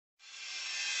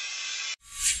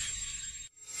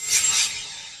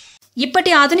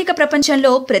ఇప్పటి ఆధునిక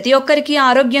ప్రపంచంలో ప్రతి ఒక్కరికి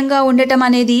ఆరోగ్యంగా ఉండటం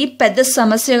అనేది పెద్ద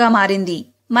సమస్యగా మారింది.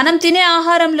 మనం తినే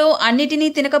ఆహారంలో అన్నిటినీ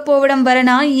తినకపోవడం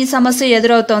వలన ఈ సమస్య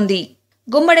ఎదురవుతోంది.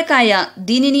 గుమ్మడికాయ,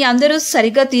 దీనిని అందరూ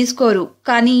సరిగ్గా తీసుకోరు,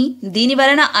 కానీ దీని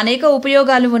వలన అనేక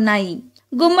ఉపయోగాలు ఉన్నాయి.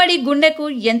 గుమ్మడి గుండెకు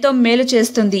ఎంతో మేలు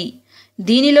చేస్తుంది.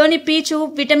 దీనిలోని పీచు,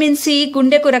 విటమిన్ సి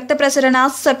గుండెకు రక్త ప్రసరణ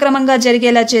సక్రమంగా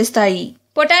జరిగేలా చేస్తాయి.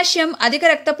 పొటాషియం అధిక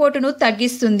రక్తపోటును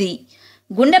తగ్గిస్తుంది.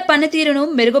 గుండె పనితీరును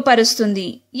మెరుగుపరుస్తుంది.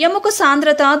 ఎముక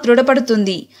సాంద్రత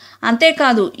దృఢపడుతుంది.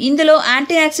 అంతేకాదు, ఇందులో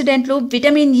యాంటీ ఆక్సిడెంట్లు,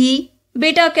 విటమిన్ ఇ,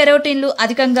 బీటా కెరోటిన్లు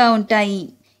అధికంగా ఉంటాయి.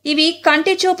 ఇవి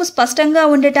కంటి చూపు స్పష్టంగా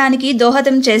ఉండటానికి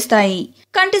దోహదం చేస్తాయి.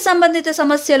 కంటి సంబంధిత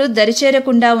సమస్యలు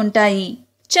దరిచేరకుండా ఉంటాయి.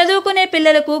 చదువుకునే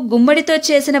పిల్లలకు గుమ్మడితో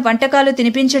చేసిన వంటకాలు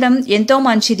తినిపించడం ఎంతో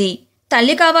మంచిది.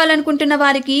 తల్లి కావాలనుకుంటున్న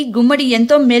వారికి గుమ్మడి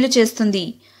ఎంతో మేలు చేస్తుంది.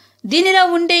 దీనిలో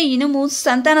ఉండే ఇనుము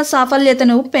సంతాన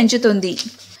సాఫల్యతను పెంచుతుంది.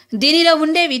 దీనిలో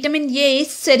ఉండే విటమిన్ ఏ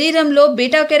శరీరంలో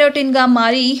బీటా కెరోటిన్ గా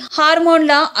మారి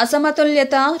హార్మోన్ల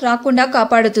అసమతుల్యత రాకుండా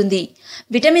కాపాడుతుంది.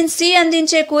 విటమిన్ సి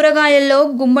అందించే కూరగాయల్లో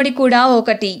గుమ్మడి కూడా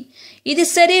ఒకటి. ఇది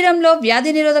శరీరంలో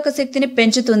వ్యాధి నిరోధక శక్తిని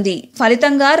పెంచుతుంది.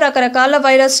 ఫలితంగా రకరకాల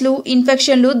వైరస్లు,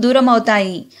 ఇన్ఫెక్షన్లు దూరం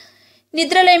అవుతాయి.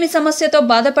 నిద్రలేమి సమస్యతో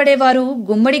బాధపడేవారు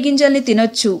గుమ్మడి గింజల్ని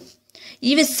తినొచ్చు.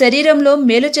 ఇవి శరీరంలో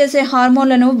మేలు చేసే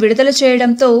హార్మోన్లను విడుదల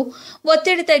చేయడంతో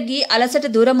ఒత్తిడి తగ్గి అలసట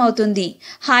దూరం అవుతుంది.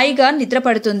 హాయిగా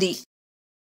నిద్రపడుతుంది.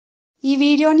 ఈ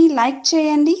వీడియోని లైక్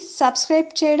చేయండి,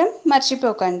 సబ్స్క్రైబ్ చేయడం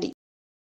మర్చిపోకండి.